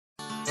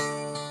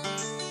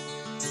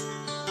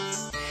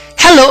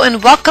Hello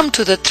and welcome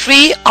to the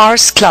 3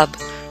 R's Club.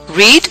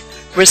 Read,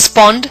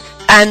 respond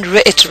and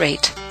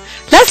reiterate.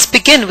 Let's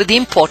begin with the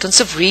importance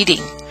of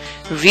reading.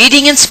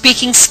 Reading and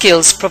speaking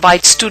skills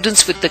provide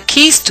students with the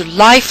keys to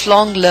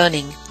lifelong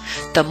learning.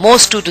 The more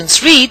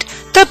students read,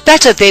 the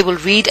better they will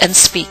read and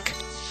speak.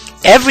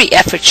 Every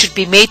effort should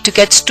be made to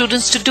get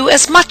students to do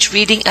as much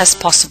reading as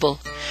possible.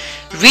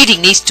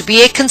 Reading needs to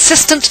be a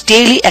consistent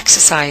daily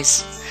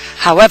exercise.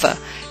 However,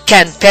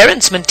 can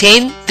parents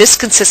maintain this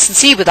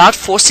consistency without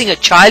forcing a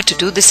child to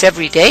do this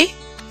every day?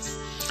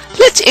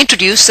 Let's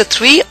introduce the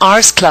 3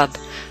 R's Club.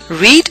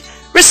 Read,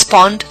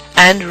 respond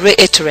and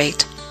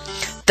reiterate.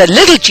 The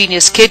Little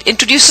Genius Kid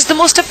introduces the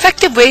most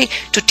effective way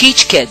to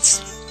teach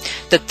kids.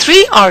 The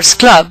 3 R's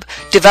Club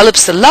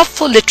develops the love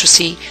for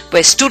literacy,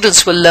 where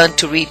students will learn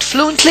to read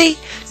fluently,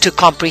 to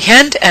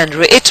comprehend and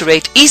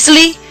reiterate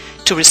easily,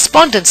 to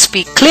respond and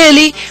speak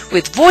clearly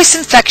with voice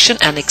inflection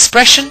and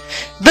expression,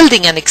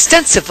 building an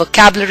extensive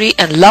vocabulary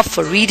and love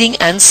for reading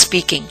and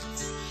speaking.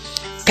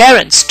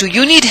 Parents, do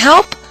you need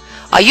help?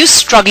 Are you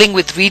struggling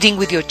with reading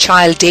with your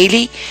child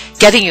daily,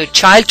 getting your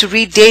child to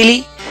read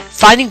daily,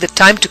 finding the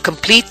time to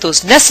complete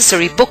those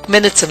necessary book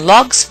minutes and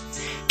logs,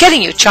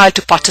 getting your child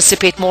to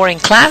participate more in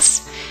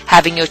class,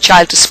 having your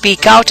child to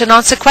speak out and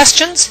answer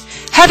questions,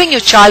 having your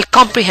child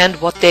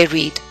comprehend what they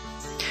read?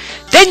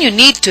 Then you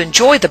need to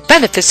enjoy the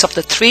benefits of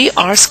the 3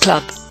 R's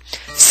Club.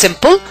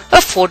 Simple,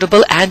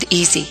 affordable and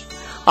easy.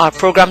 Our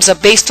programs are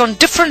based on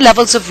different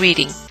levels of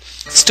reading.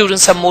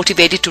 Students are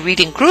motivated to read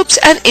in groups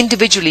and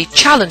individually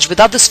challenged with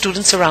other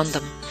students around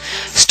them.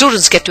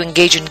 Students get to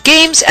engage in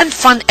games and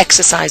fun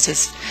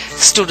exercises.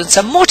 Students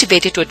are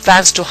motivated to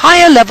advance to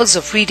higher levels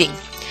of reading.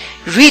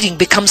 Reading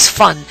becomes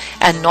fun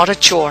and not a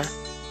chore.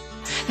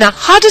 Now,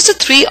 how does the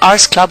 3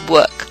 R's Club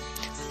work?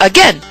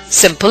 Again,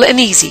 simple and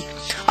easy.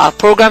 Our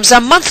programs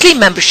are monthly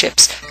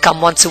memberships.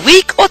 Come once a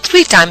week or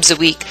 3 times a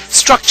week,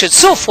 structured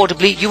so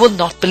affordably you will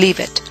not believe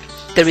it.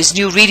 There is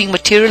new reading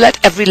material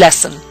at every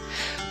lesson.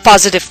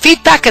 Positive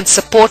feedback and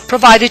support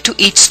provided to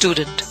each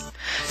student.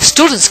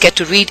 Students get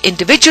to read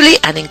individually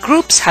and in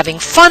groups, having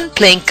fun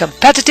playing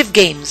competitive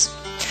games.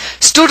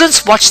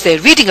 Students watch their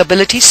reading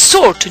ability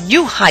soar to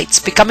new heights,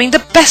 becoming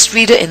the best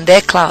reader in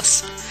their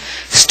class.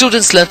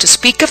 Students learn to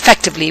speak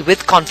effectively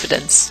with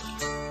confidence.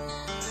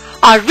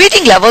 Our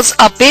reading levels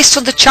are based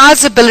on the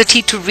child's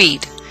ability to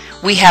read.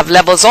 We have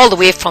levels all the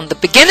way from the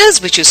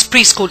beginners, which is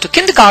preschool to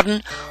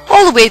kindergarten,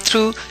 all the way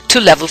through to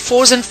level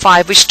 4s and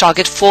 5, which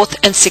target 4th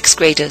and 6th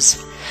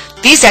graders.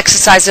 These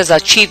exercises are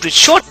achieved with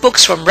short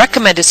books from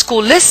recommended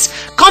school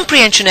lists,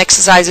 comprehension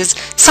exercises,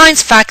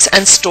 science facts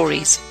and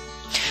stories.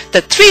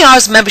 The 3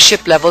 R's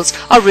membership levels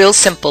are real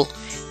simple.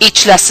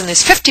 Each lesson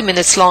is 50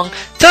 minutes long,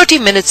 30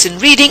 minutes in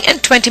reading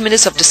and 20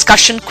 minutes of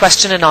discussion,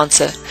 question and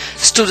answer.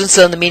 Students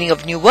learn the meaning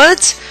of new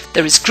words.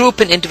 There is group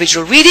and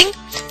individual reading.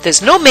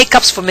 There's no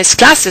makeups for missed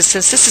classes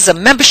since this is a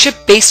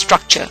membership-based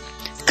structure.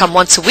 Come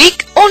once a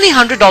week, only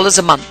 $100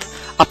 a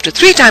month. Up to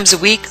 3 times a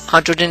week,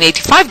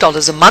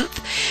 $185 a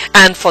month.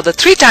 And for the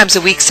 3 times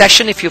a week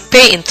session, if you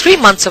pay in 3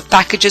 months of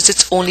packages,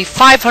 it's only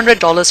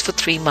 $500 for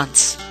 3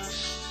 months.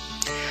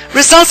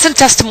 Results and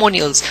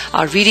testimonials.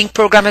 Our reading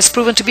program has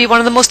proven to be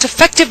one of the most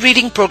effective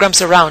reading programs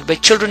around, where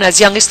children as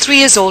young as 3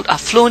 years old are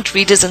fluent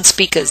readers and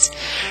speakers.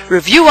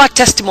 Review our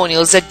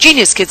testimonials at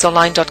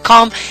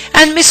geniuskidsonline.com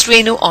and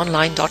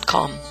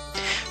missrenuonline.com.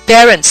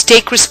 Parents,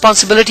 take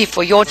responsibility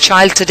for your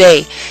child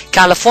today.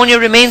 California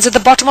remains at the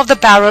bottom of the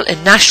barrel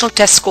in national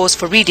test scores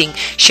for reading,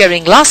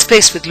 sharing last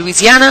place with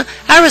Louisiana,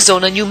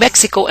 Arizona, New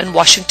Mexico and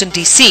Washington,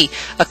 D.C.,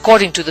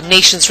 according to the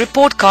nation's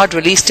report card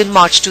released in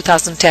March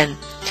 2010.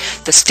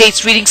 The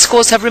state's reading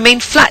scores have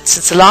remained flat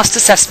since the last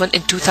assessment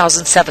in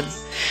 2007.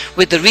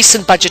 With the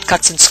recent budget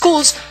cuts in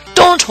schools,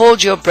 don't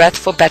hold your breath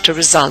for better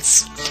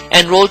results.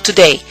 Enroll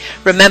today.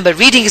 Remember,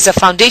 reading is the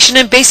foundation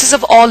and basis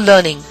of all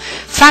learning.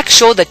 Facts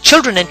show that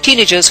children and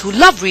teenagers who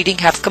love reading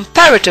have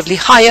comparatively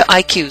higher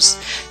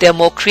IQs. They are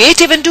more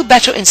creative and do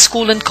better in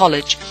school and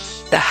college.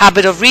 The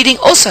habit of reading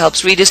also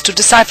helps readers to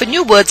decipher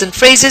new words and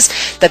phrases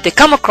that they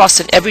come across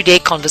in everyday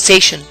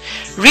conversation.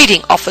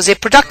 Reading offers a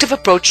productive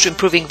approach to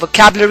improving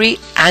vocabulary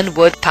and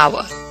word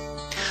power.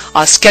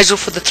 Our schedule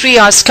for the 3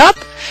 R's Club: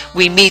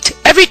 we meet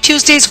every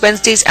Tuesdays,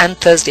 Wednesdays and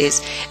Thursdays,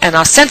 and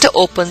our center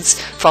opens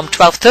from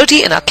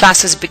 12:30 and our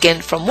classes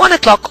begin from 1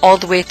 o'clock all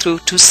the way through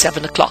to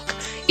 7 o'clock.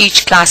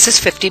 Each class is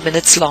 50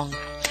 minutes long.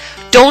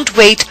 Don't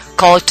wait,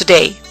 call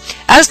today.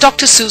 As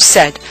Dr. Seuss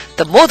said,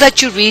 the more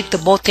that you read, the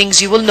more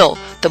things you will know.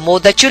 The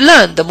more that you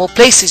learn, the more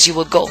places you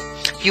will go.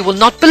 You will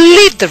not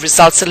believe the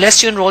results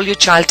unless you enroll your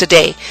child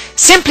today.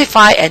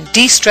 Simplify and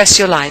de-stress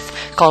your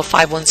life. Call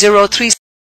 510-3